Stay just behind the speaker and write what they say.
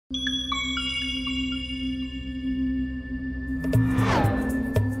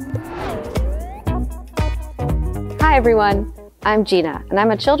Hi everyone, I'm Gina and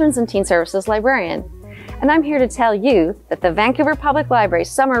I'm a Children's and Teen Services librarian. And I'm here to tell you that the Vancouver Public Library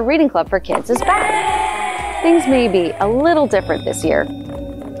Summer Reading Club for Kids is back. Things may be a little different this year,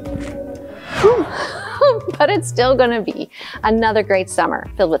 but it's still going to be another great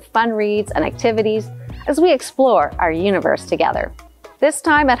summer filled with fun reads and activities as we explore our universe together, this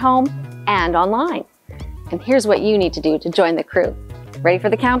time at home and online. And here's what you need to do to join the crew. Ready for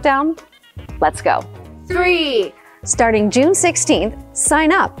the countdown? Let's go. 3. Starting June 16th,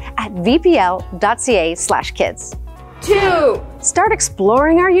 sign up at vpl.ca/kids. 2. Start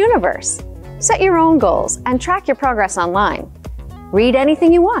exploring our universe. Set your own goals and track your progress online. Read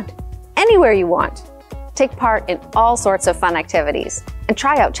anything you want, anywhere you want. Take part in all sorts of fun activities and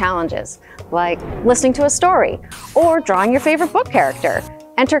try out challenges like listening to a story or drawing your favorite book character.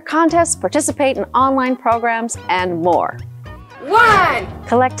 Enter contests, participate in online programs, and more. 1.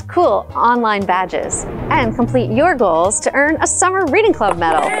 Collect cool online badges and complete your goals to earn a Summer Reading Club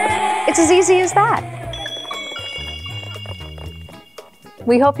medal. It's as easy as that.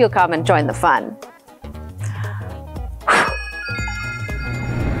 We hope you'll come and join the fun.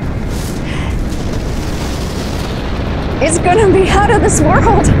 It's gonna be out of this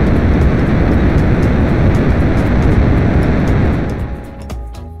world.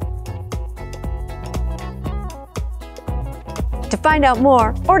 To find out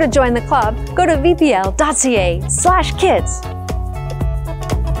more or to join the club, go to vpl.ca/kids.